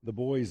The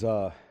boys,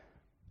 uh,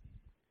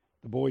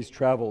 the boys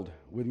traveled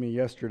with me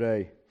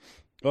yesterday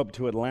up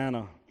to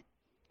Atlanta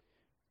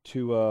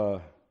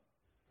to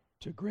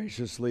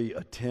graciously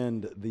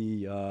attend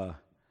the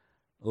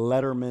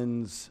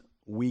Letterman's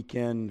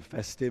weekend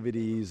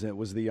festivities. It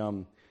was the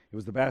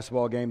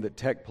basketball game that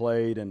Tech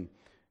played, and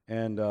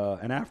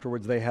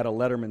afterwards they had a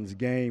Letterman's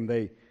game.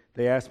 They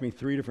asked me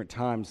 3 different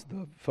times,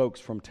 the folks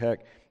from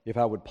Tech, if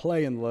I would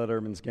play in the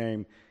Letterman's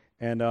game,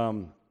 and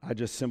I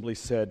just simply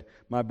said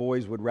my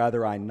boys would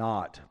rather I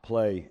not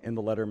play in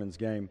the Letterman's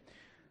game,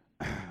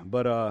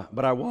 but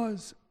I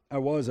was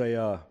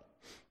a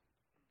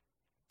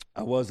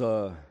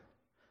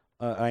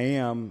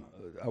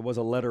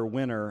letter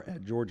winner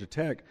at Georgia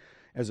Tech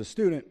as a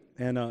student,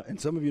 and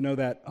some of you know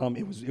that.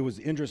 It was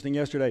interesting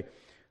yesterday.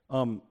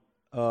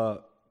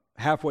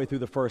 Halfway through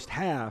the first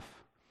half,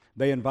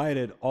 they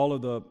invited all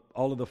of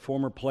the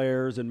former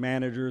players and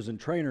managers and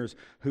trainers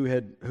who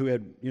had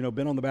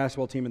been on the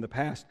basketball team in the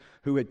past,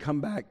 who had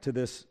come back to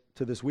this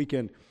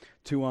weekend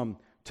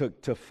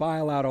to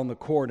file out on the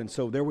court. And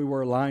so there we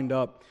were lined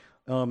up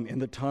in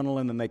the tunnel,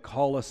 and then they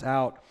call us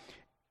out,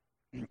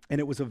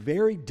 and it was a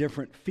very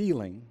different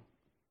feeling.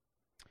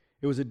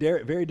 It was a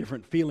very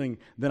different feeling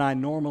than I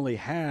normally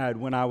had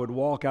when I would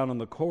walk out on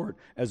the court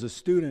as a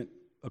student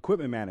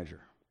equipment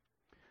manager.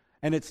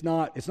 And it's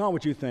not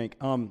what you think.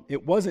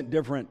 It wasn't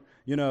different,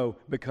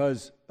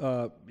 because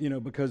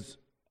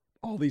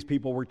all these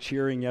people were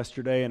cheering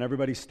yesterday and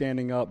everybody's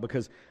standing up,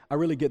 because I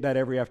really get that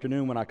every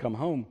afternoon when I come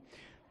home.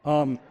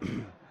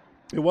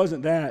 It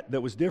wasn't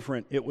that was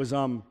different. It was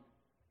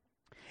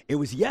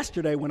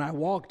yesterday when I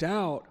walked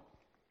out,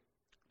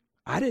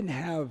 I didn't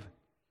have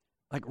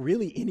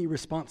really any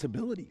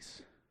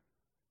responsibilities.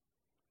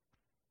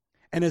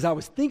 And as I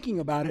was thinking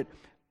about it,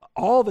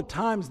 all the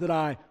times that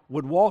I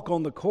would walk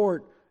on the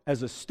court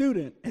as a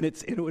student, and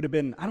it would have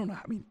been, I don't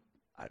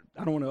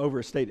want to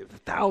overstate it,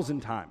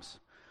 1,000 times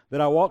that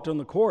I walked on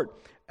the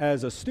court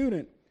as a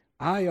student,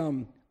 I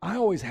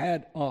always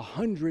had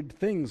 100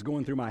 things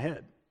going through my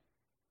head.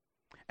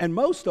 And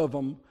most of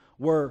them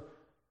were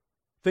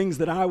things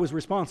that I was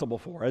responsible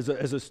for. As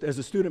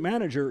a student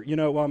manager, you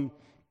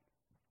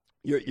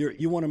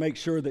want to make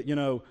sure that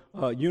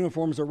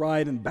uniforms are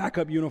right, and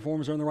backup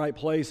uniforms are in the right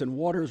place, and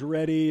water's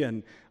ready.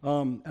 And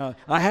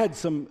I had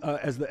some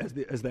as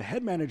the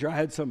head manager, I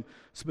had some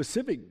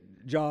specific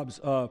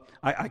jobs.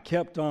 I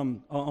kept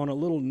on a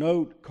little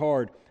note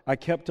card. I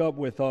kept up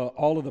with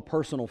all of the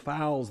personal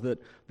fouls that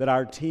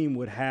our team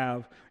would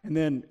have, and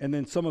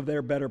then some of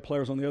their better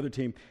players on the other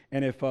team.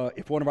 And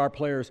if one of our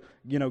players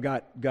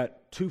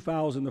got 2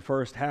 fouls in the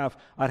first half,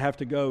 I'd have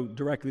to go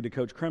directly to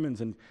Coach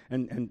Cremens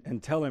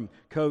and tell him,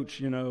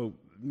 Coach,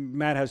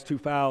 Matt has 2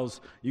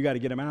 fouls. You got to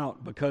get him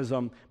out because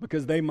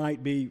they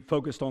might be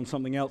focused on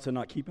something else and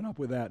not keeping up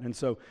with that. And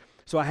so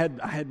I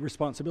had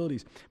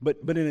responsibilities. But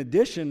in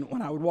addition,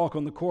 when I would walk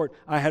on the court,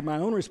 I had my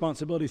own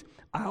responsibilities.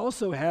 I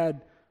also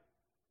had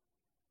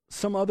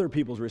some other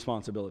people's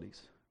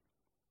responsibilities.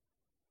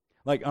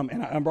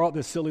 And I brought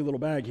this silly little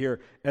bag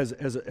here as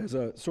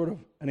a sort of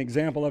an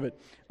example of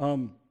it.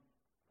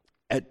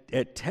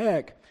 At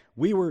Tech,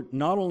 we were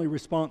not only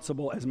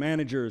responsible as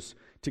managers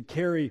to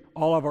carry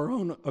all of our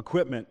own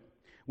equipment,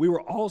 we were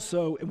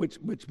also, which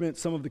meant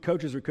some of the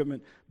coaches'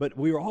 equipment, but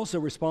we were also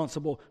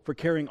responsible for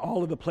carrying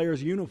all of the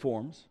players'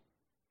 uniforms,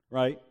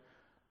 right?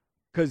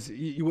 Because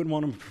you wouldn't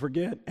want them to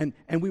forget. And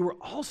we were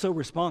also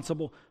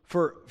responsible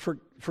for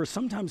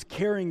sometimes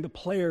carrying the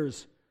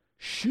players'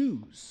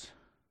 shoes.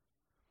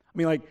 I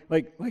mean,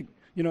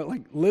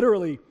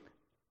 literally,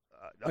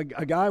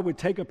 a guy would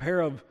take a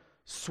pair of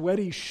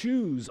sweaty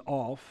shoes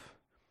off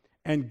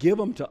and give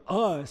them to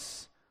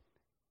us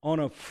on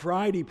a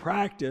Friday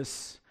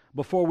practice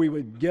before we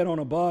would get on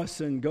a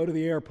bus and go to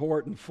the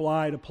airport and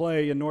fly to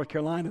play in North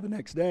Carolina the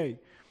next day.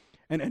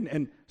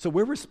 And so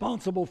we're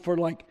responsible for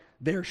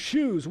their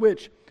shoes,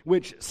 which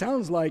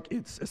sounds like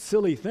it's a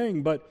silly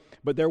thing, but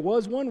there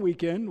was one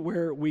weekend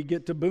where we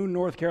get to Boone,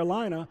 North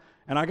Carolina,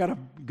 and I got to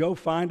go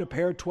find a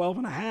pair of 12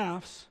 and a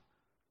halves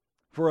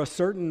for a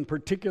certain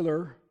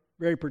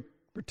very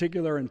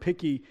particular and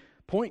picky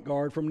point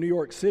guard from New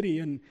York City,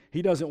 and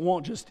he doesn't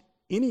want just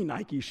any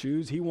Nike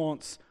shoes. He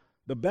wants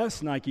the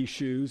best Nike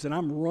shoes, and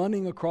I'm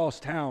running across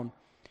town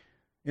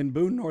in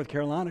Boone, North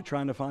Carolina,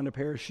 trying to find a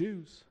pair of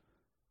shoes.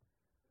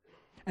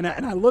 And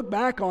I look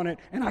back on it,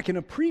 and I can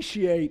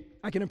appreciate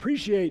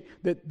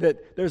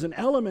that there's an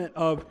element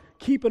of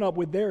keeping up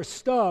with their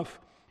stuff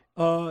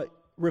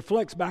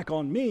reflects back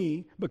on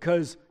me,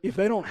 because if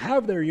they don't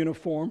have their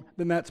uniform,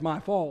 then that's my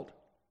fault.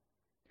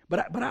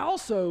 But I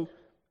also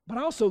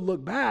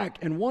look back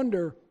and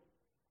wonder,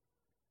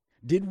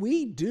 did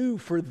we do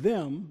for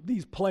them,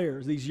 these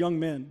players, these young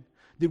men,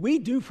 did we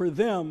do for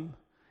them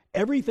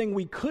everything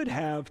we could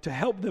have to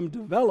help them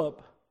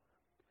develop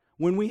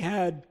when we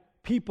had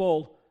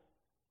people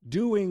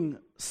doing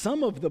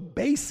some of the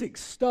basic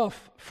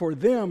stuff for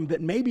them that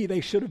maybe they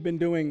should have been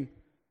doing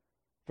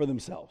for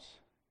themselves?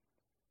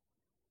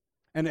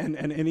 And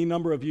any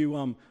number of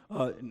you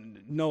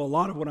know a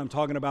lot of what I'm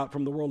talking about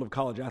from the world of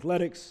college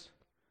athletics.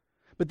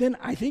 But then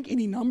I think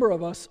any number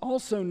of us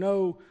also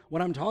know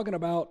what I'm talking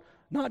about,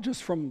 not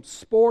just from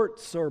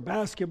sports or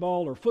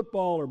basketball or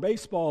football or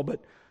baseball,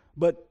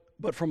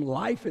 but from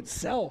life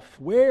itself.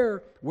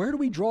 Where do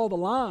we draw the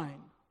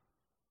line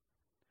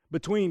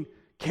between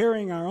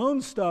carrying our own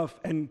stuff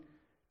and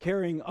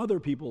carrying other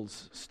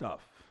people's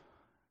stuff?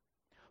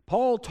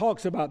 Paul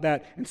talks about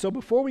that. And so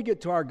before we get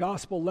to our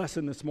gospel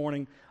lesson this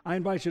morning, I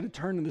invite you to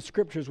turn in the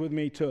scriptures with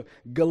me to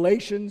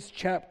Galatians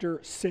chapter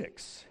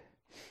 6.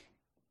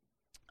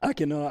 I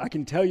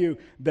can tell you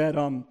that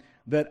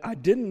I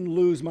didn't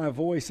lose my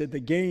voice at the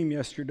game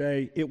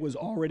yesterday. It was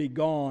already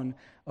gone.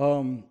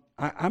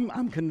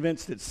 I'm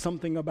convinced it's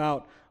something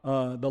about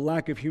the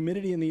lack of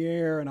humidity in the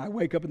air, and I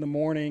wake up in the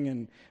morning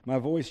and my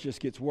voice just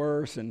gets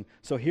worse. And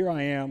so here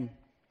I am,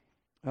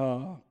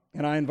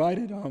 and I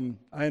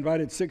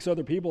invited 6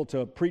 other people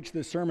to preach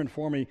this sermon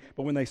for me.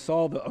 But when they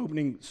saw the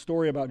opening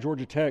story about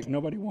Georgia Tech,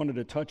 nobody wanted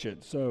to touch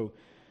it. So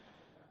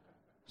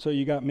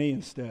you got me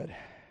instead.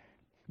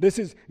 This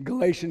is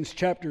Galatians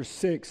chapter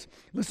 6.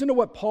 Listen to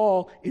what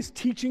Paul is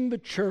teaching the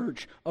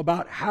church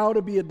about how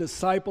to be a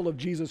disciple of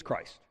Jesus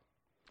Christ.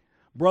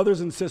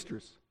 Brothers and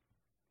sisters,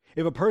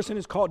 if a person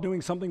is caught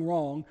doing something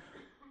wrong,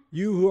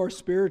 you who are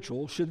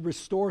spiritual should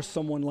restore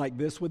someone like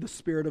this with a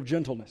spirit of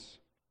gentleness.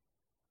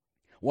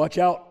 Watch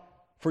out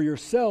for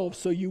yourselves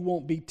so you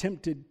won't be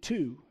tempted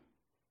too.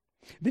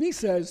 Then he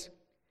says,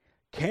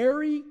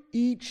 carry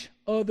each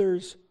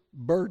other's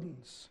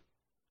burdens,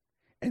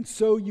 and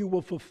so you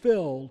will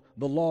fulfill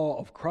the law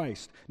of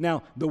Christ.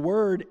 Now, the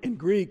word in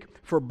Greek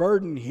for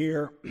burden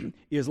here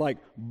is like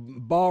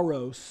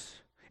baros,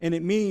 and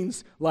it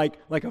means like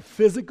a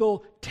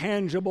physical,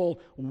 tangible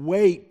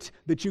weight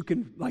that you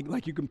can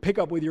like you can pick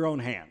up with your own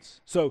hands.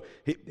 So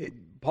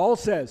Paul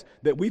says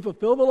that we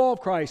fulfill the law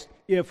of Christ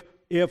if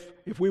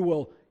we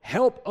will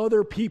help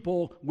other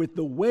people with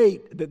the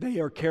weight that they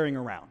are carrying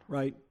around,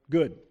 right?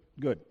 Good.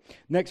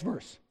 Next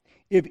verse.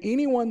 If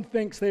anyone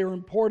thinks they are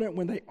important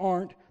when they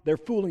aren't, they're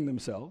fooling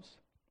themselves.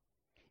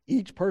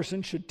 Each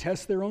person should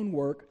test their own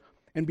work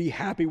and be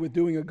happy with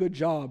doing a good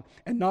job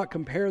and not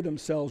compare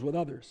themselves with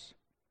others.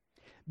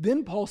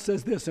 Then Paul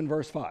says this in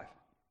verse 5.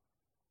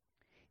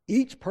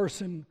 Each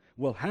person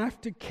will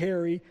have to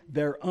carry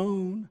their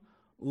own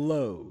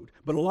load.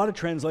 But a lot of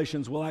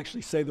translations will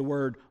actually say the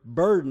word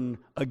burden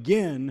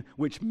again,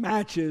 which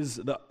matches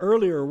the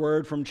earlier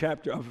word from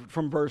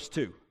verse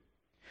 2.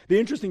 The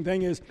interesting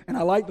thing is, and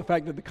I like the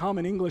fact that the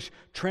Common English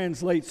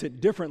translates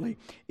it differently,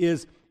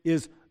 is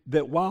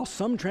that while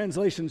some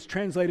translations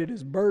translate it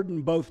as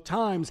burden both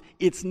times,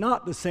 it's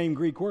not the same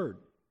Greek word.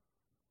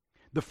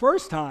 The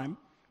first time,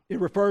 it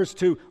refers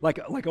to like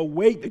a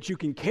weight that you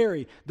can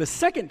carry. The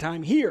second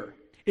time here,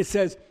 it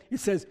says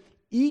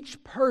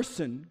each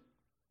person,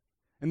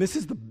 and this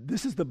is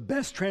the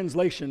best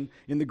translation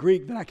in the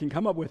Greek that I can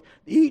come up with.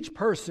 Each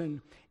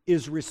person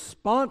is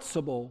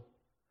responsible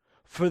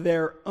for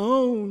their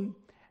own,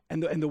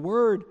 and the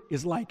word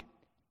is like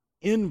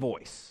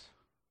invoice.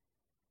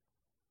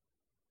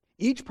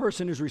 Each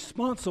person is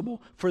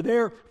responsible for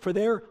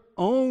their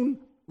own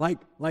like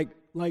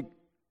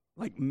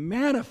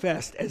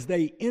manifest as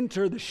they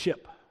enter the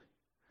ship.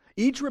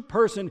 Each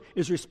person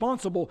is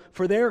responsible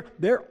for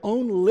their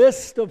own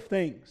list of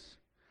things.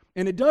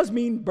 And it does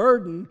mean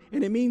burden,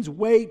 and it means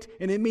weight,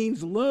 and it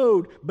means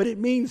load, but it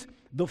means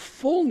the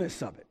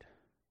fullness of it.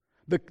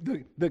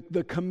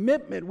 The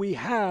commitment we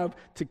have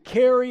to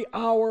carry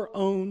our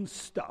own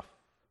stuff.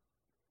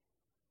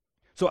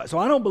 So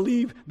I don't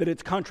believe that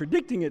it's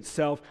contradicting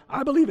itself.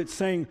 I believe it's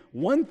saying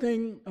one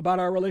thing about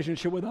our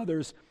relationship with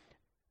others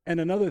and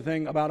another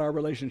thing about our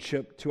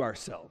relationship to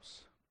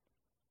ourselves.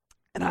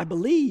 And I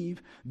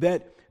believe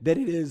that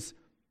this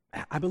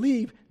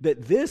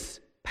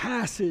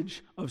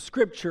passage of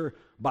Scripture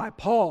by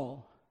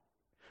Paul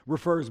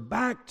refers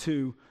back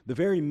to the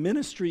very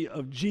ministry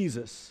of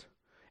Jesus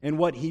and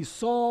what he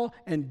saw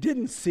and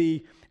didn't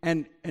see,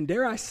 and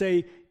dare I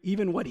say,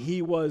 even what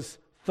he was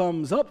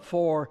thumbs up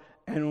for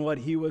and what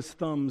he was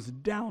thumbs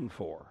down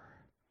for.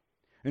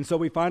 And so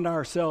we find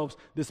ourselves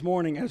this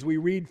morning as we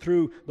read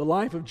through the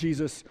life of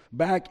Jesus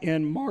back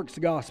in Mark's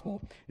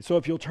gospel. So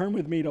if you'll turn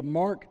with me to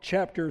Mark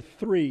chapter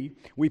 3,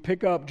 we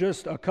pick up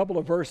just a couple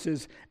of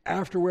verses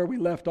after where we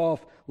left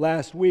off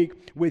last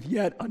week with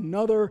yet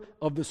another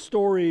of the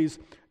stories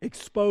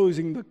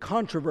exposing the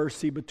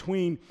controversy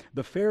between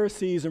the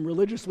Pharisees and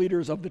religious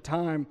leaders of the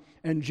time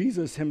and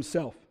Jesus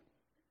himself.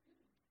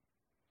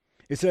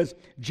 It says,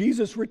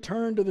 Jesus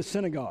returned to the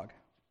synagogue.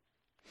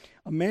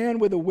 A man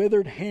with a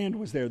withered hand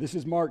was there. This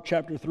is Mark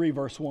chapter 3,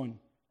 verse 1.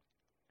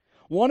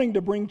 Wanting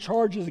to bring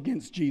charges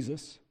against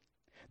Jesus,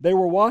 they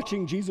were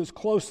watching Jesus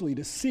closely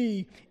to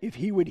see if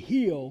he would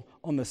heal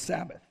on the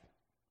Sabbath.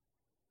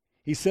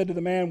 He said to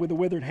the man with the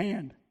withered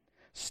hand,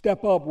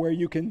 "Step up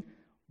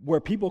where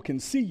people can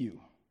see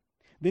you."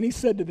 Then he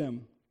said to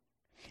them,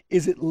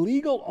 "Is it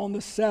legal on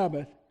the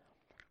Sabbath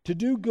to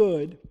do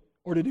good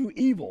or to do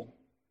evil,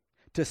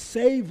 to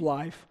save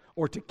life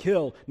or to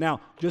kill?"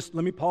 Now, just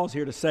let me pause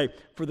here to say,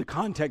 for the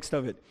context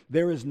of it,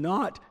 there is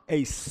not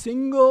a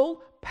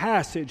single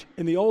passage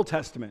in the Old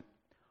Testament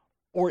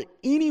or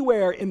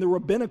anywhere in the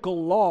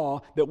rabbinical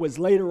law that was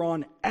later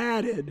on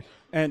added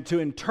and to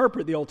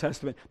interpret the Old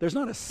Testament, there's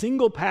not a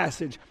single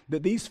passage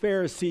that these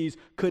Pharisees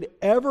could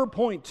ever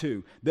point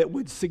to that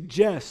would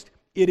suggest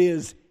it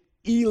is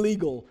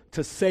illegal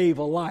to save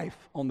a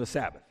life on the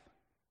Sabbath.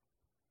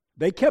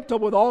 They kept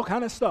up with all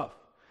kind of stuff.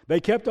 They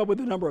kept up with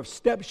the number of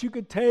steps you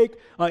could take.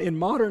 In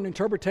modern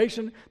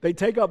interpretation, they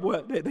keep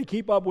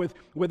up with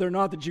whether or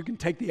not that you can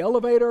take the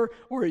elevator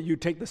or you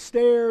take the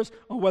stairs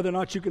or whether or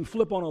not you can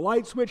flip on a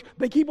light switch.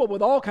 They keep up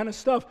with all kind of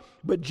stuff.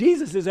 But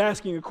Jesus is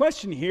asking a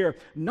question here,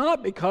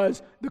 not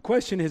because the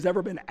question has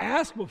ever been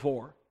asked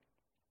before.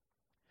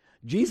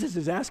 Jesus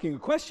is asking a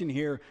question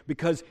here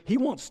because he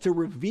wants to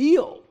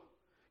reveal,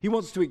 he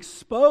wants to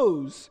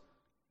expose,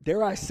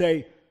 dare I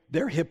say,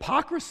 their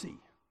hypocrisy.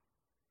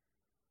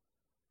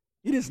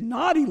 It is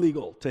not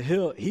illegal to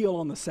heal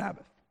on the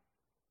Sabbath.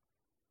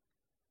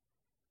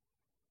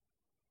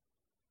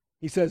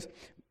 He says,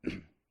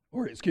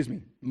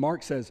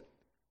 Mark says,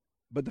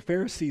 but the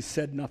Pharisees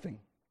said nothing.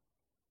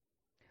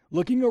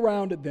 Looking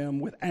around at them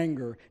with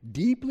anger,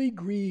 deeply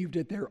grieved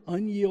at their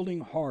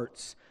unyielding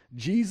hearts,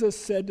 Jesus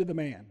said to the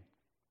man,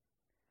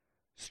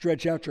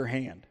 "Stretch out your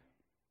hand."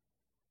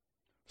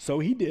 So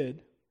he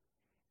did,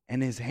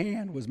 and his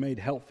hand was made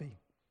healthy.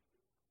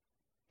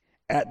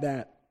 At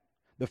that,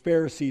 the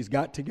Pharisees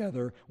got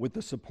together with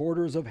the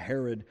supporters of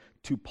Herod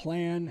to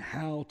plan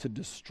how to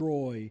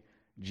destroy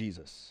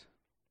Jesus.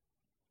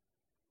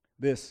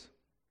 This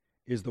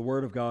is the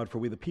word of God for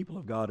we the people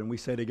of God, and we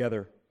say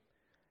together,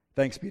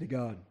 thanks be to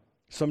God.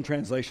 Some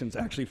translations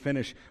actually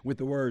finish with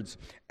the words,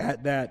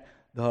 at that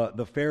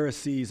the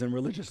Pharisees and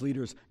religious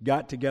leaders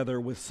got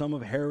together with some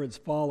of Herod's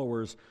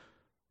followers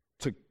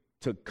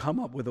to come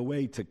up with a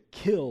way to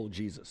kill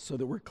Jesus. So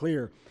that we're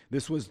clear,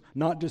 this was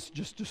not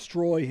just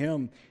destroy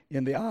him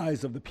in the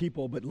eyes of the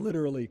people, but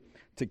literally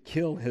to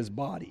kill his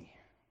body.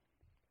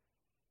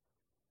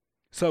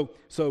 So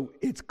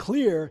it's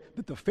clear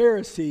that the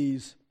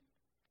Pharisees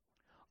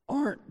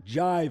aren't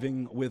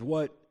jiving with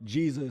what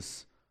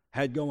Jesus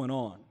had going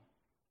on.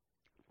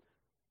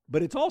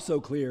 But it's also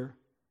clear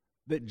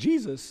that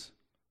Jesus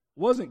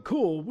wasn't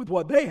cool with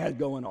what they had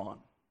going on.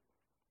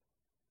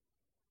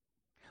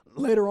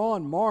 Later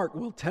on, Mark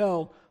will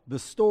tell the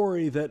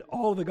story that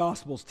all the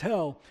Gospels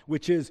tell,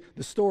 which is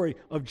the story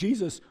of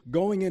Jesus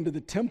going into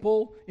the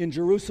temple in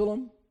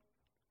Jerusalem.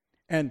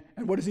 And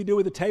what does he do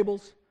with the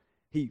tables?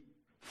 He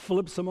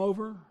flips them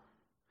over.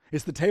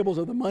 It's the tables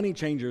of the money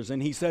changers.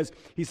 And he says,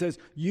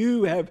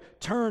 you have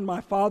turned my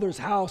Father's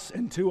house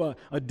into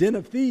a den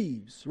of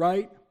thieves,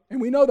 right? And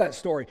we know that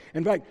story.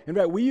 In fact,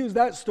 we use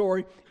that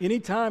story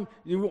anytime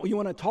you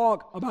want to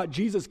talk about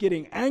Jesus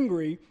getting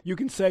angry. You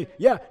can say,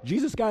 yeah,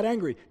 Jesus got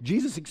angry.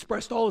 Jesus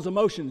expressed all his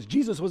emotions.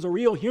 Jesus was a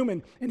real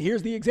human. And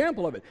here's the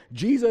example of it.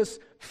 Jesus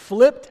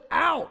flipped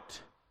out.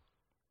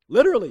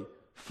 Literally,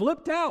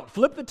 flipped out.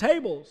 Flipped the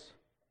tables.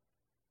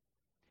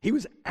 He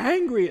was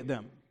angry at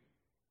them.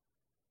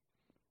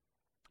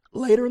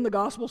 Later in the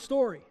gospel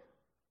story,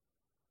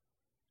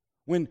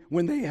 when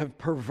they have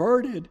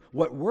perverted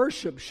what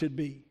worship should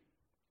be.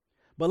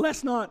 But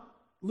let's not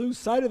lose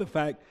sight of the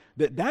fact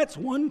that that's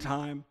one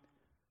time,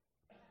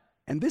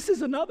 and this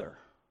is another.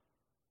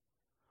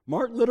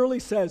 Mark literally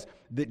says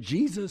that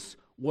Jesus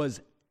was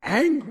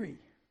angry.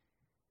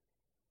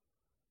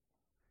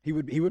 He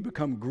would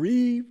become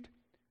grieved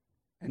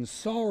and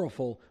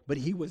sorrowful, but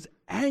he was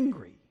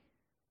angry.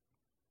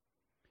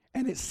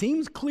 And it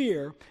seems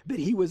clear that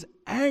he was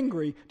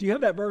angry. Do you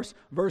have that verse?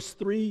 Verse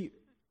 3.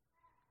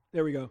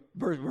 There we go.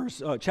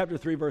 Chapter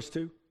 3, verse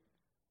 2.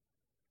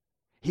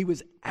 He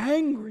was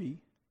angry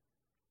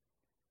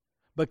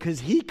because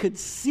he could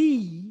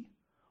see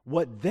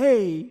what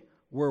they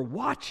were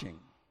watching.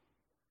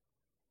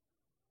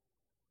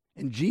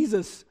 And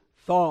Jesus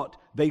thought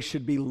they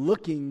should be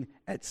looking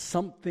at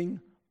something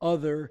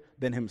other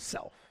than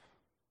himself.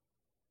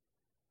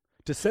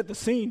 To set the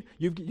scene,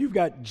 you've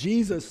got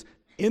Jesus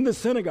in the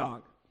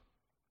synagogue,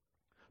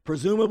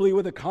 presumably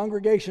with a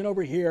congregation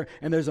over here,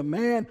 and there's a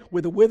man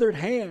with a withered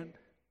hand.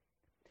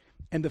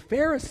 And the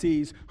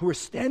Pharisees, who are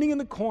standing in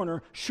the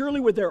corner, surely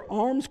with their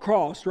arms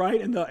crossed,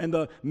 right, and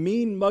the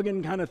mean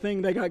mugging kind of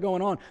thing they got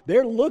going on,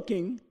 they're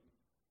looking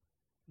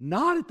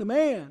not at the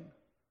man.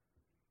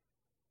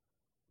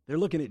 They're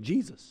looking at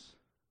Jesus.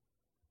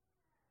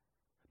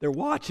 They're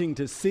watching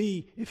to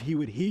see if he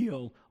would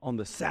heal on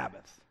the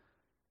Sabbath.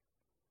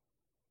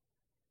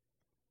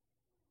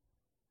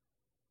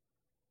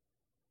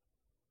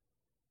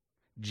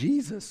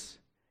 Jesus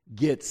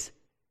gets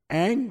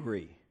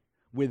angry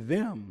with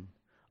them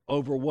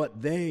over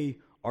what they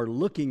are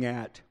looking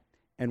at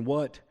and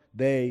what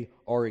they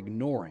are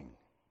ignoring.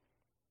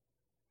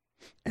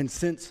 And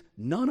since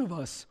none of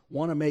us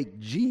want to make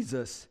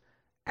Jesus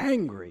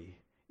angry,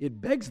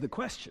 it begs the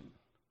question,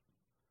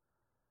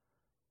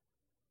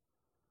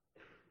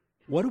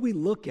 what do we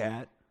look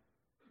at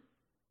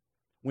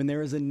when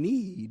there is a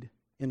need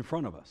in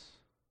front of us?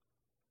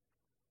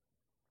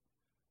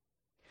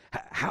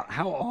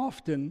 How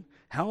often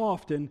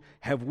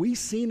have we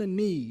seen a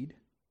need,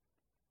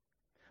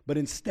 but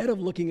instead of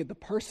looking at the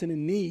person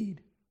in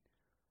need,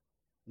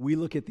 we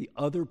look at the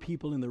other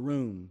people in the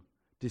room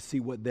to see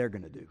what they're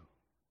going to do.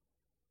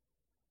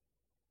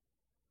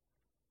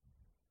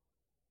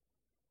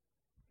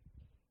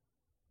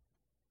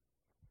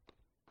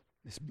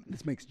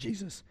 This makes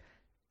Jesus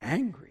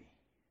angry.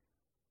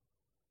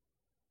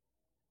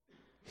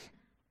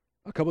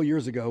 A couple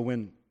years ago,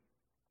 when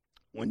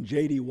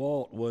J.D.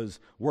 Walt was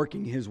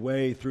working his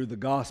way through the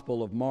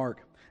Gospel of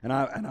Mark, and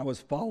I was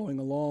following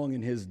along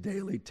in his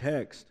daily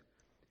text,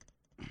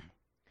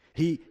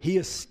 he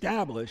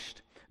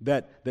established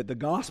that the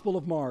Gospel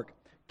of Mark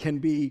can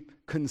be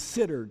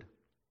considered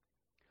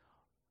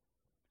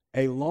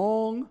a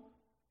long,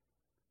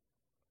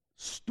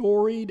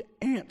 storied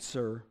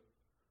answer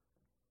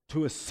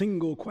to a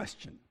single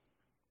question.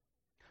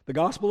 The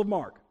Gospel of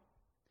Mark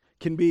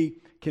can be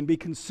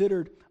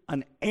considered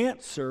an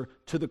answer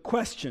to the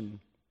question,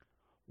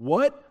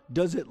 what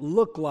does it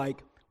look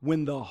like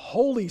when the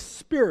Holy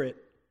Spirit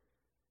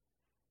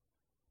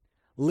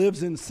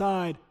lives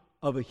inside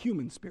of a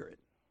human spirit?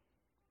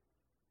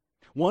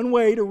 One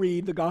way to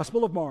read the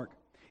Gospel of Mark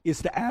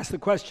is to ask the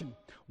question,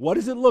 what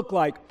does it look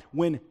like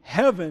when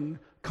heaven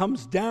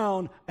comes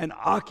down and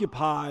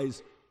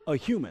occupies a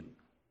human?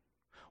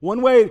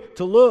 One way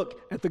to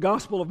look at the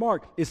Gospel of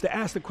Mark is to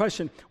ask the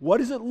question, what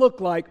does it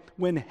look like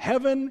when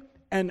heaven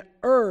and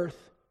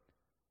earth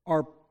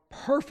are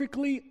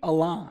perfectly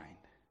aligned?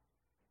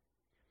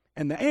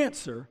 And the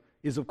answer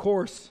is, of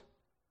course,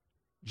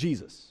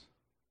 Jesus.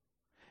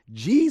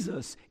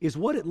 Jesus is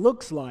what it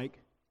looks like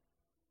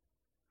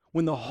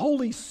when the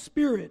Holy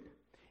Spirit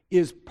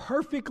is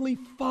perfectly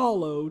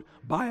followed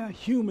by a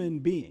human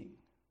being.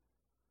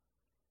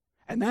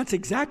 And that's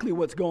exactly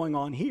what's going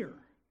on here.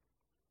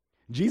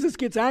 Jesus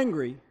gets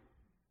angry,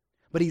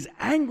 but he's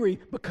angry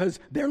because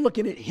they're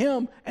looking at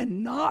him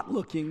and not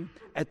looking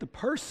at the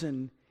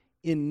person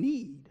in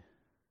need.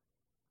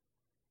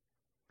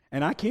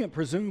 And I can't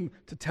presume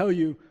to tell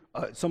you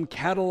some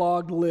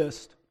cataloged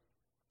list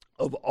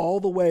of all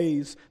the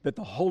ways that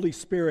the Holy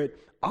Spirit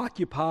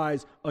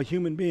occupies a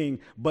human being,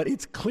 but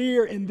it's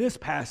clear in this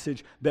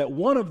passage that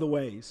one of the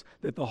ways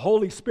that the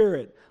Holy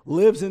Spirit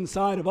lives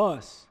inside of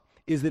us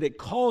is that it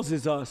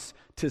causes us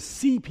to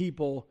see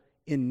people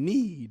in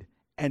need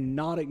and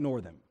not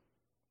ignore them.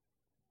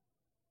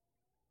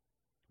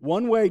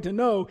 One way to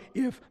know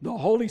if the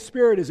Holy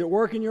Spirit is at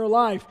work in your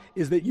life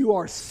is that you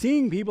are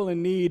seeing people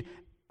in need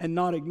and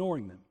not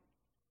ignoring them.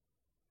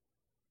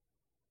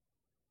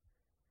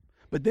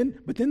 But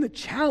then the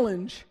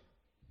challenge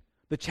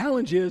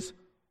is,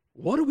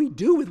 what do we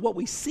do with what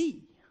we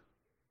see?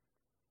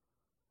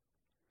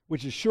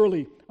 Which is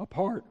surely a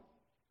part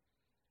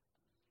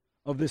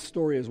of this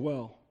story as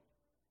well.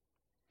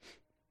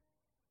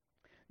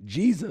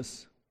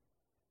 Jesus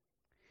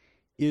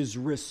is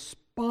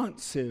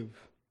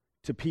responsive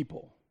to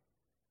people,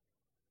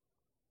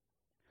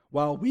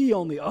 while we,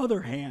 on the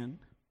other hand,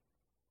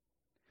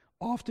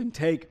 often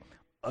take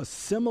a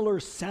similar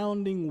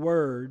sounding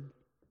word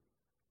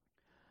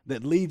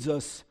that leads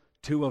us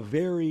to a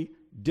very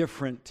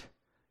different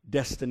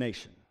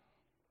destination.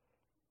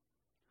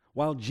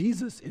 While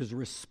Jesus is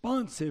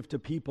responsive to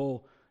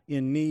people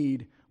in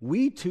need,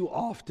 we too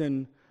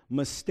often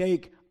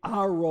mistake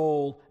our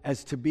role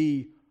as to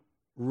be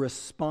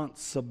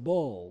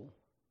responsible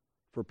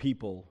for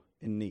people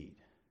in need.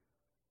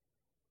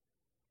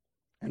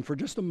 And for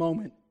just a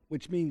moment,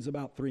 which means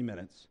about 3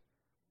 minutes,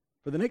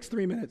 for the next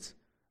 3 minutes,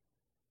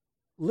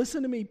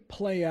 listen to me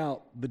play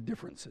out the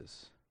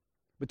differences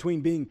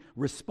between being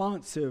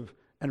responsive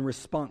and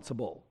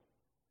responsible.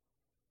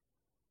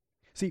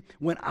 See,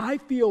 when I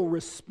feel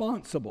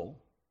responsible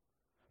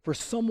for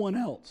someone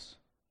else,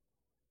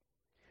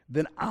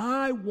 then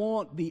I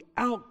want the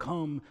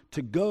outcome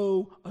to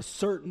go a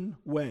certain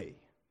way.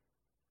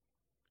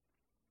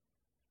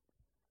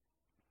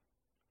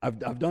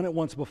 I've done it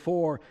once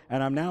before,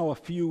 and I'm now a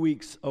few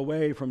weeks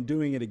away from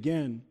doing it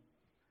again.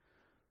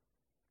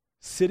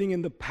 Sitting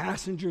in the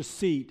passenger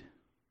seat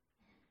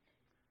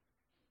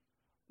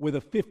with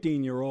a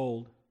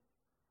 15-year-old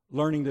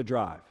learning to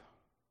drive.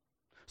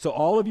 So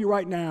all of you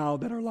right now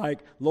that are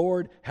like,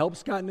 Lord, help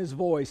Scott in his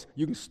voice,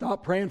 you can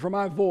stop praying for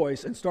my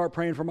voice and start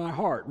praying for my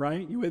heart,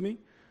 right? You with me?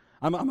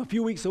 I'm a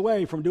few weeks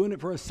away from doing it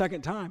for a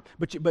second time.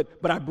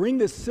 But I bring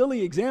this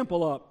silly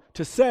example up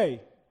to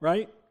say,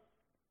 right,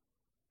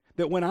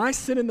 that when I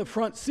sit in the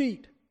front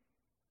seat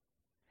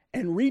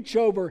and reach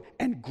over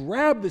and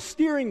grab the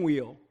steering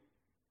wheel,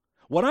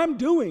 what I'm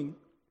doing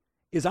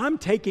is I'm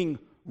taking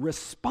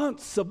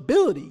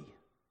responsibility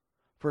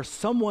for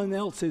someone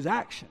else's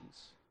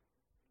actions.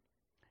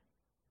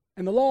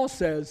 And the law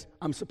says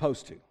I'm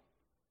supposed to.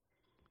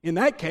 In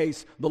that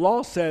case, the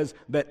law says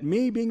that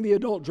me being the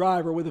adult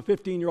driver with a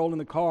 15-year-old in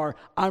the car,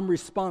 I'm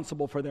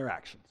responsible for their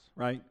actions,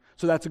 right?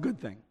 So that's a good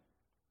thing.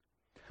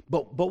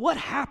 But what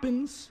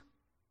happens?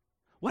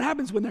 What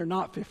happens when they're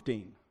not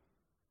 15?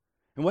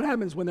 And what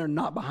happens when they're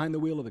not behind the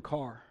wheel of the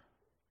car?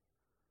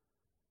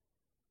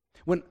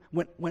 When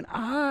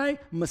I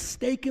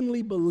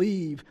mistakenly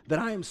believe that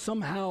I am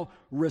somehow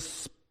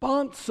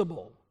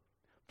responsible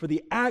for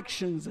the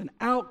actions and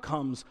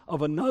outcomes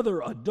of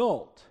another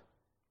adult,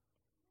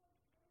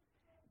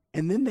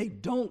 and then they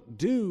don't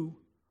do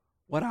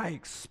what I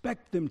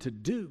expect them to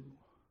do,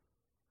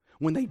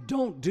 when they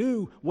don't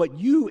do what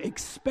you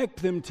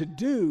expect them to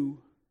do,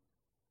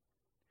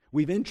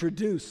 we've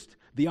introduced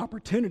the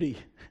opportunity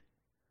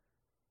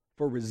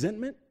for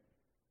resentment,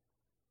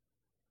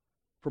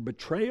 for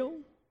betrayal,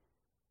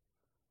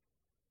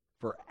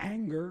 for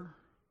anger,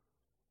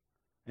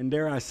 and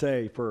dare I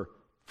say, for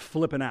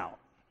flipping out.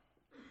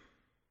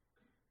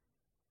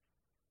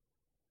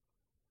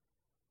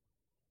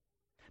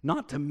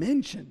 Not to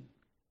mention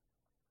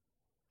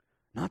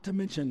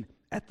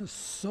at the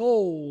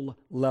soul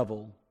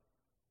level,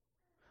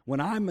 when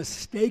I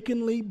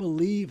mistakenly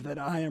believe that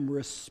I am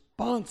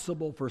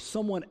responsible for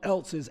someone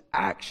else's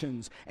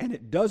actions and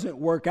it doesn't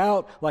work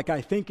out like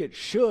I think it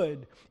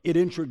should, it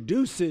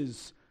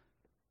introduces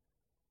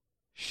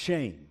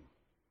shame.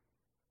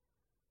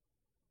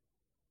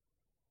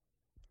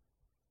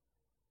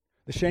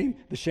 The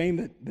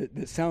shame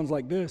that sounds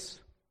like this,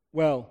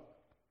 well,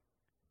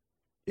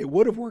 it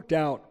would have worked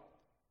out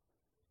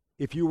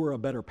if you were a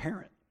better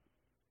parent.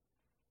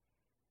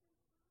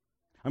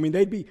 I mean,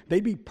 they'd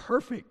be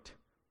perfect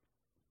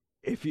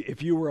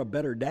if you were a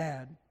better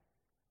dad.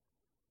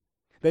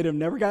 They'd have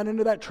never gotten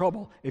into that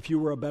trouble if you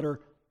were a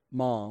better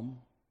mom.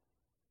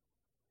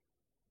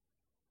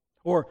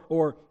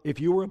 Or if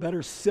you were a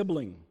better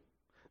sibling,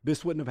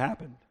 this wouldn't have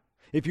happened.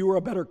 If you were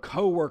a better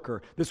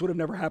coworker, this would have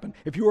never happened.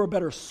 If you were a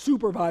better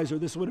supervisor,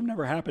 this would have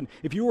never happened.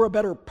 If you were a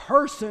better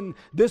person,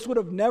 this would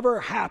have never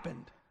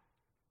happened.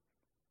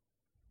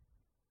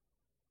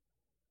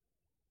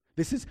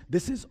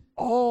 This is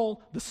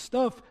all the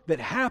stuff that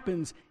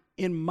happens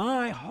in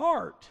my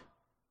heart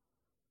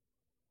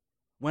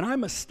when I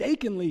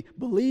mistakenly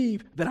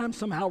believe that I'm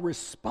somehow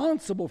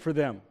responsible for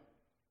them,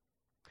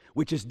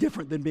 which is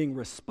different than being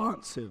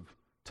responsive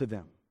to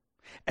them.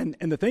 And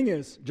the thing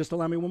is, just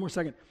allow me one more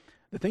second,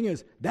 the thing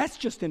is, that's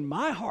just in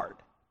my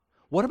heart.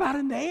 What about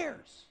in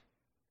theirs?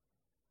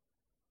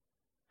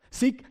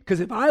 See, because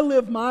if I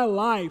live my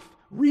life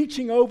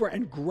reaching over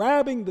and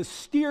grabbing the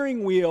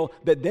steering wheel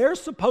that they're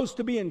supposed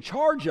to be in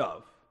charge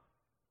of,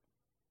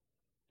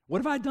 what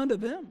have I done to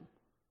them?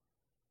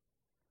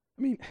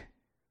 I mean,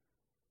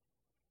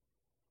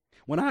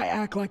 when I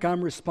act like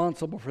I'm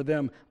responsible for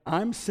them,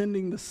 I'm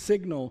sending the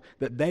signal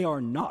that they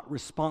are not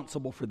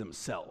responsible for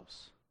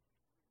themselves,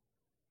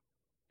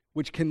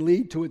 which can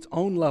lead to its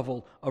own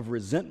level of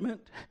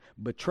resentment,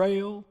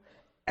 betrayal,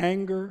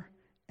 anger,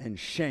 and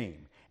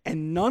shame.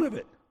 And none of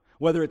it,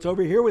 whether it's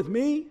over here with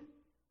me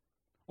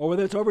or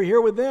whether it's over here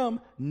with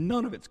them,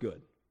 none of it's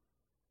good.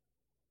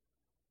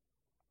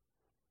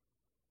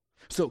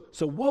 So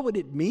what would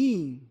it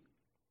mean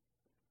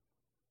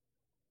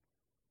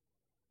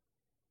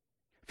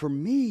for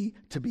me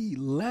to be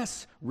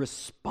less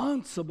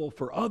responsible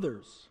for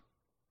others?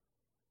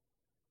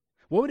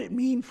 What would it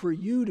mean for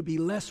you to be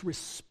less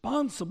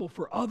responsible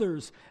for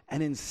others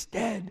and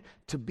instead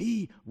to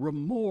be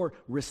more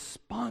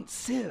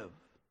responsive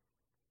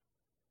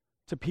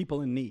to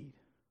people in need?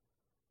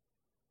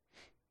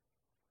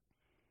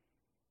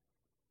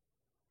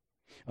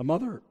 A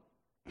mother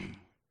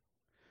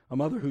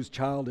whose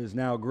child is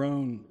now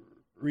grown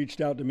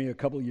reached out to me a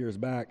couple years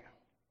back.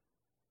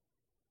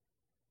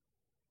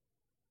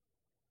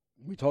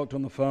 We talked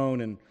on the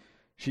phone, and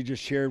she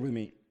just shared with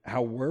me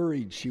how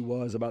worried she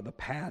was about the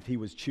path he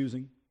was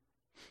choosing.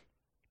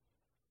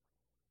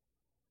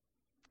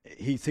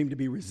 He seemed to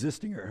be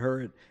resisting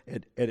her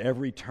at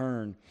every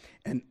turn.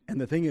 And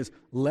the thing is,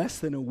 less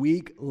than a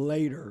week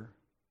later,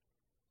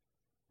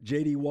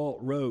 J.D. Walt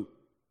wrote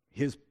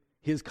his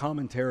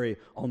commentary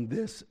on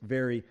this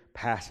very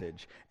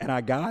passage. And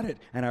I got it,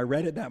 and I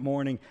read it that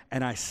morning,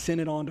 and I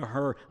sent it on to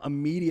her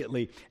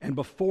immediately. And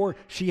before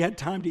she had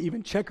time to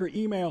even check her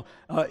email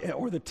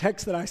or the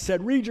text that I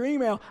said, read your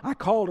email, I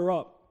called her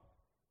up.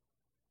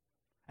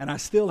 And I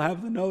still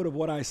have the note of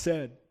what I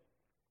said.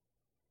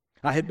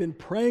 I had been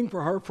praying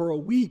for her for a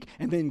week,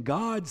 and then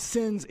God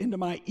sends into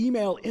my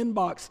email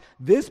inbox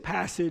this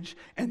passage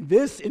and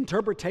this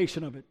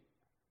interpretation of it.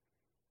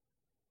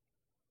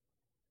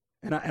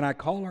 And I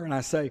call her and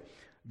I say,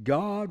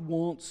 God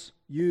wants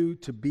you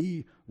to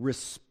be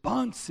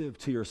responsive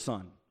to your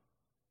son,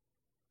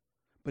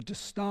 but to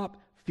stop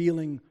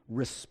feeling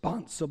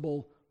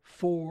responsible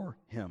for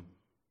him.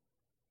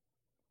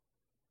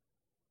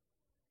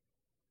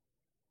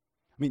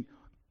 I mean,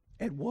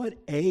 at what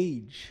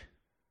age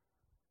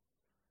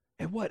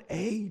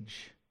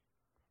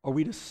are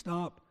we to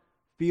stop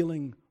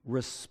feeling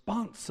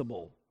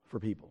responsible for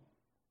people?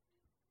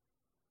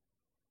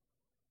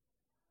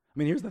 I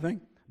mean, here's the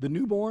thing. The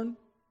newborn,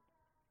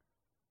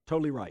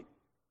 totally right.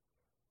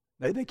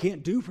 They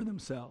can't do for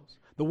themselves.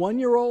 The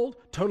 1-year-old,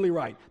 totally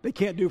right. They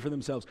can't do for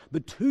themselves. The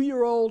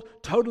 2-year-old,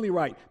 totally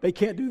right. They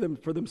can't do them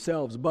for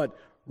themselves. But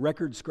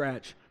record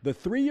scratch. The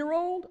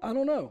 3-year-old, I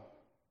don't know.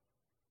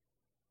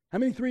 How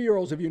many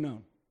 3-year-olds have you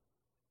known?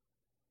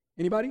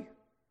 Anybody?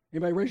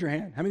 Anybody raise your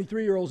hand? How many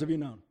 3-year-olds have you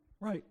known?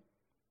 Right.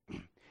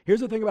 Here's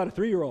the thing about a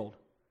 3-year-old.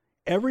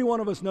 Every one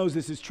of us knows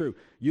this is true.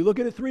 You look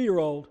at a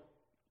 3-year-old,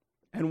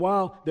 and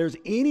while there's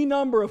any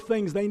number of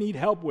things they need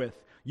help with,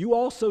 you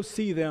also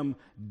see them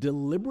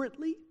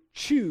deliberately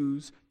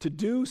choose to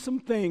do some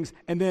things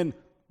and then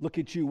look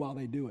at you while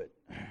they do it.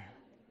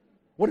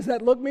 What does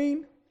that look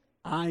mean?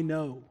 I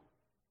know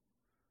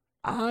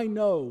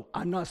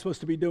I'm not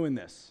supposed to be doing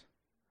this,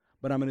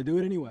 but I'm going to do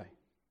it anyway.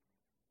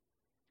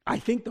 I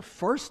think the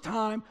first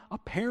time a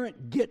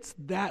parent gets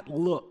that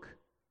look,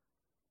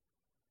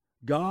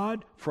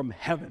 God from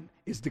heaven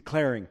is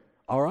declaring,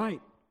 all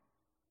right,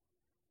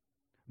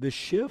 the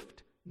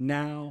shift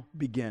now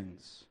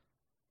begins.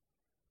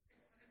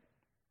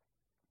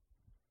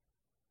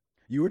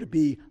 You are to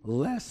be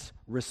less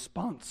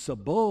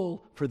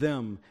responsible for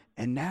them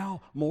and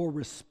now more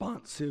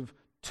responsive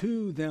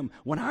to them.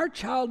 When our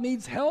child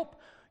needs help,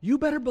 you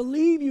better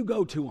believe you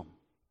go to them.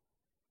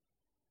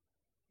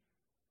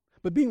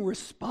 But being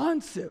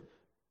responsive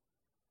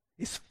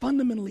is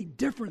fundamentally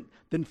different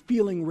than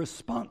feeling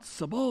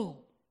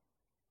responsible.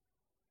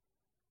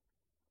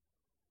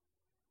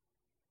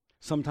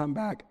 Sometime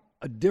back,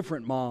 a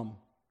different mom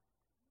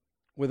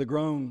with a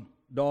grown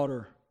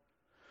daughter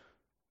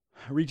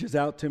reaches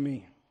out to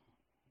me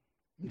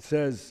and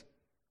says,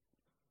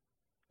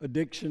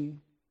 addiction,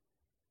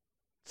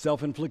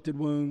 self-inflicted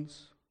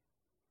wounds,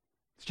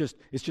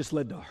 it's just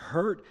led to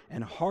hurt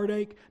and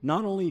heartache,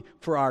 not only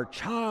for our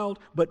child,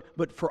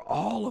 but for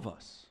all of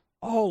us,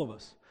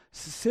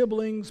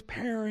 siblings,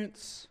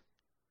 parents,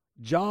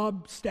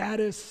 job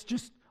status,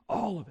 just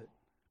all of it.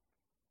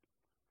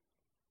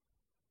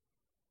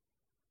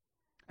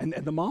 And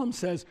the mom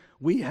says,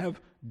 we have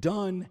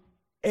done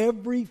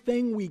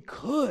everything we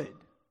could.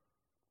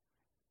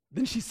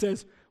 Then she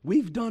says,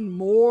 we've done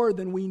more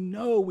than we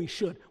know we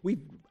should.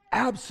 We've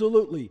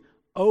absolutely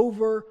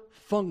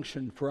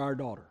over-functioned for our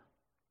daughter.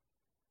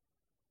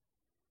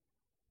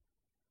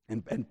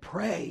 And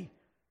pray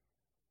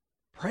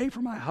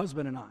for my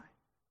husband and I,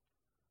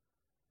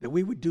 that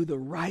we would do the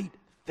right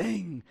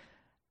thing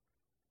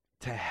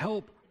to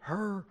help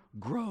her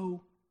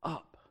grow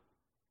up.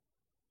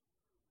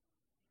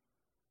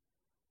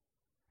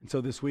 And so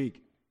this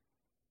week,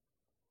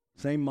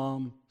 same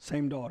mom,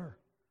 same daughter,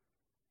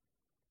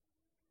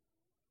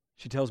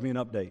 she tells me an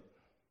update.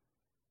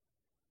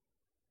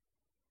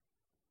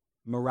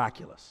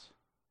 Miraculous.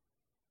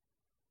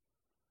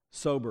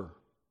 Sober.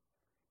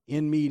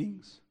 In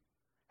meetings.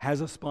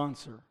 Has a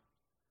sponsor.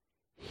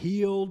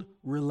 Healed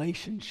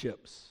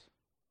relationships.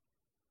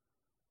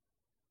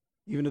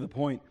 Even to the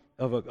point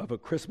of a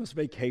Christmas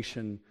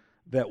vacation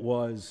that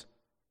was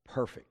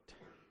perfect.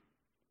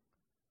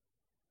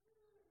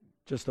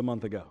 Just a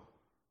month ago.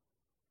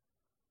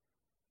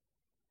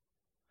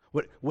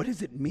 What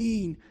does it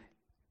mean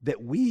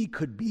that we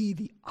could be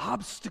the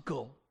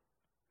obstacle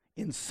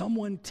in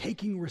someone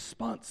taking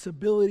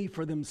responsibility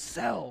for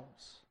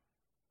themselves?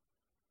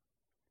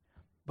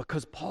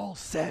 Because Paul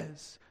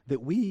says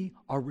that we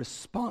are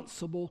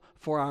responsible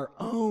for our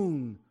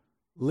own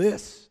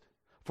list,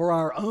 for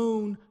our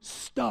own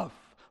stuff,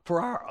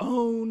 for our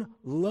own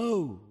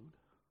load.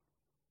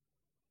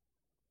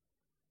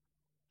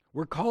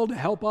 We're called to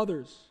help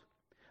others,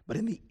 but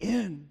in the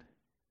end,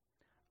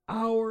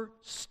 our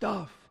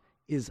stuff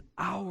is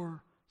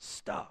our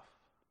stuff.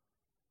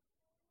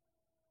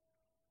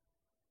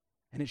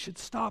 And it should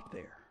stop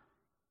there.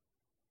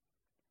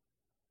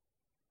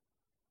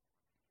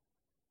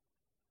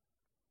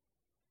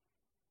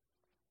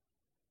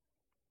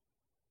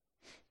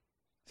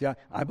 See,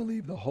 I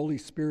believe the Holy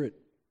Spirit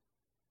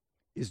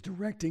is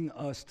directing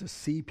us to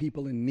see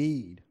people in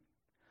need,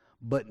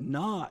 but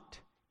not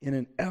in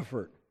an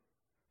effort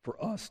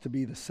for us to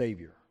be the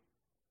Savior.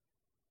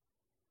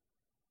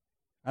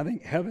 I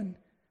think heaven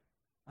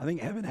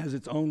has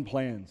its own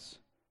plans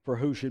for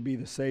who should be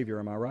the Savior,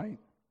 am I right?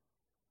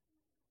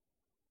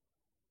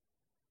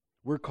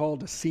 We're called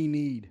to see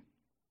need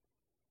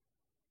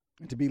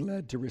and to be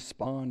led to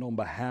respond on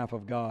behalf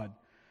of God,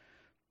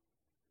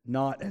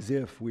 not as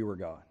if we were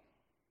God.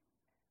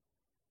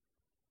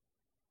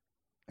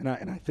 And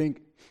I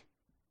think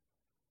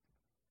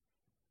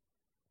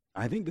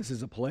this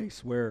is a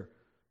place where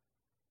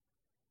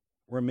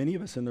many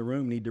of us in the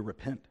room need to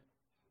repent.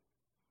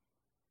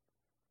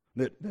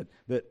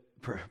 That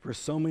for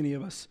so many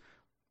of us,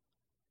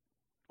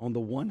 on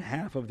the one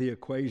half of the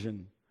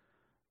equation,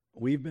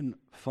 we've been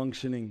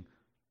functioning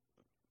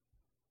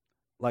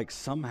like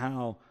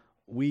somehow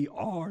we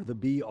are the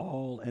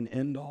be-all and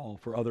end-all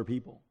for other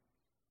people.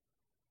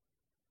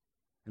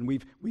 And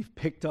we've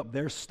picked up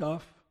their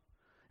stuff,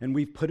 and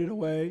we've put it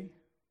away,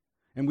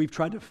 and we've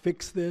tried to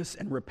fix this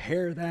and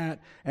repair that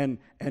and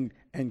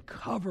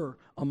cover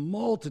a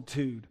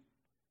multitude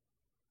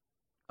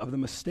of the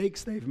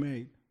mistakes they've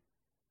made.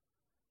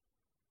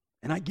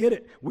 And I get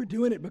it. We're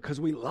doing it because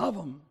we love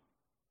them.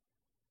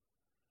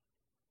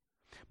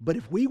 But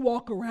if we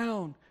walk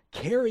around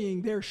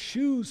carrying their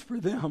shoes for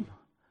them,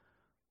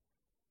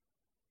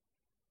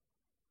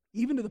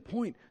 even to the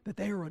point that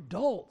they are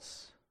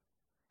adults,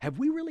 have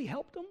we really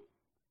helped them?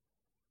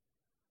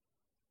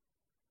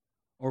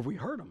 Or have we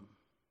hurt them?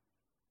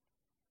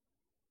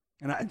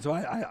 And so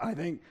I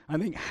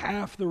think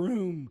half the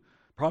room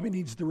probably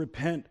needs to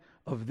repent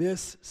of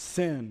this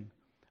sin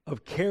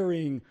of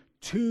carrying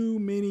too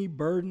many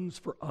burdens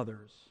for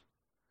others.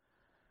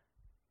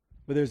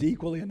 But there's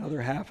equally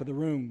another half of the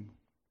room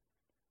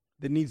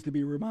that needs to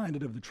be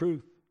reminded of the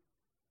truth,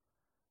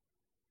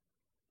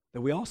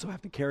 that we also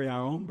have to carry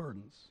our own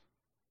burdens,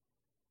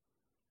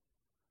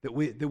 that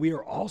we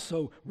are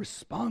also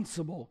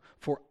responsible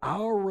for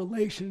our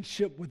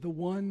relationship with the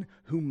one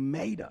who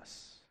made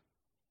us.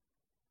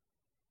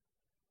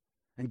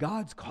 And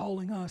God's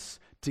calling us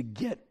to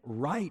get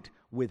right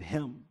with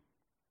him.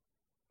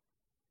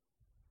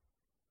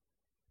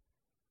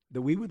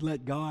 That we would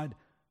let God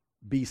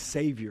be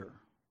Savior.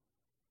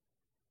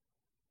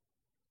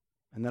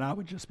 And that I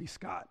would just be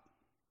Scott.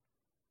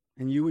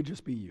 And you would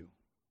just be you.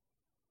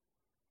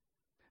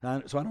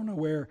 So I don't know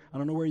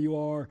where you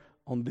are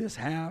on this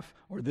half,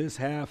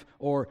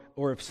 or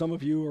if some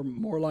of you are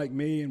more like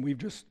me and we've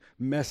just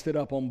messed it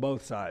up on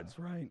both sides,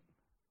 right?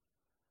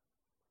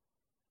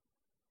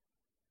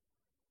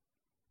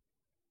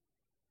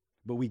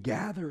 But we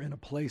gather in a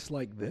place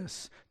like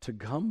this to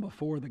come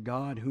before the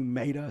God who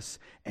made us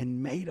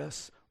and made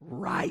us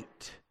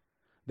right,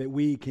 that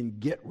we can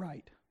get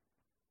right.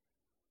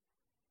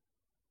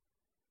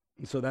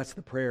 And so that's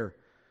the prayer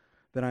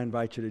that I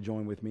invite you to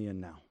join with me in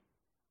now.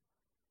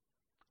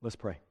 Let's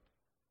pray.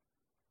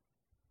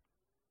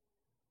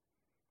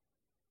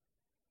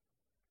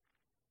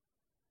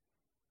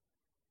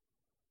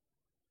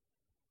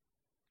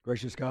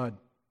 Gracious God,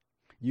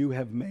 you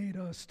have made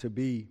us to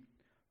be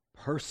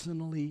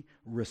personally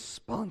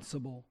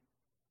responsible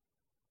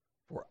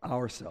for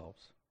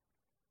ourselves.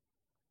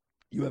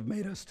 You have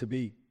made us to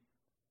be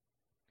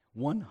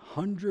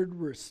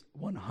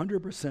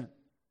 100%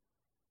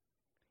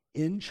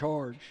 in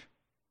charge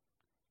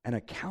and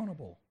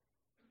accountable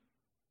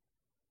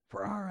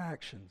for our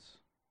actions.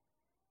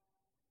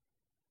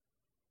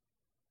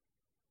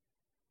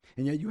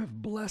 And yet you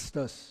have blessed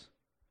us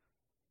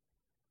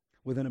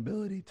with an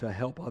ability to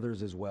help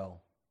others as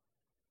well.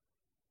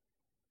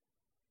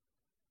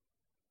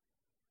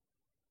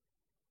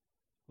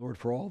 Lord,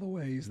 for all the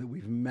ways that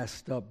we've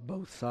messed up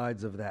both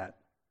sides of that,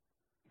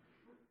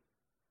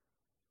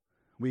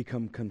 we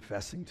come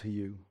confessing to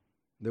you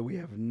that we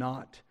have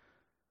not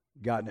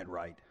gotten it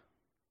right.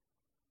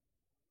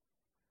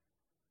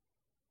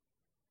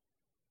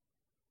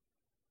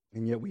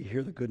 And yet we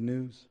hear the good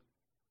news.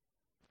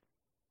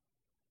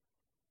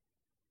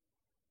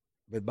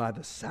 But by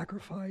the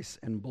sacrifice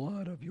and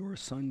blood of your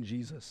Son,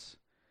 Jesus,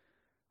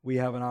 we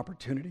have an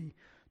opportunity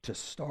to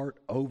start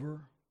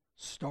over,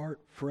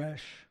 start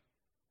fresh.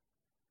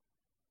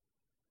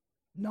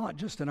 Not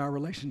just in our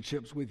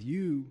relationships with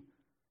you,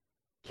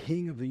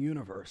 King of the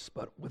universe,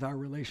 but with our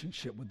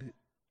relationship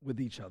with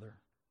each other.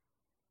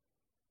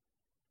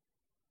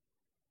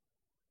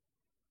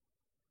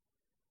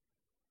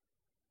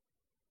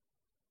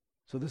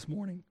 So this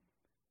morning,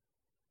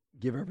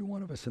 give every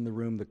one of us in the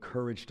room the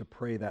courage to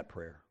pray that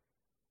prayer.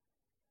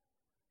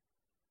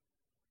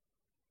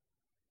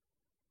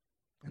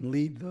 And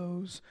lead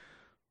those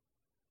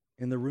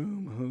in the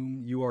room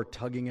whom you are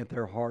tugging at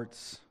their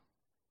hearts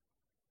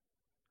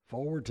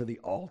forward to the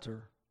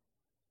altar,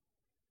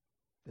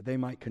 that they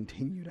might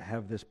continue to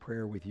have this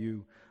prayer with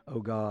you,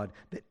 O God,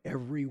 that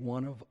every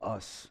one of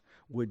us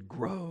would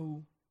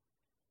grow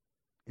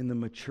in the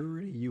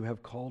maturity you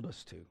have called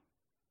us to.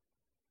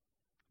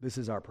 This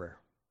is our prayer.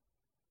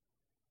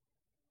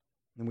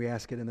 And we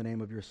ask it in the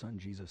name of your Son,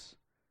 Jesus.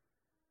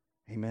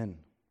 Amen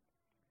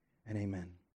and amen.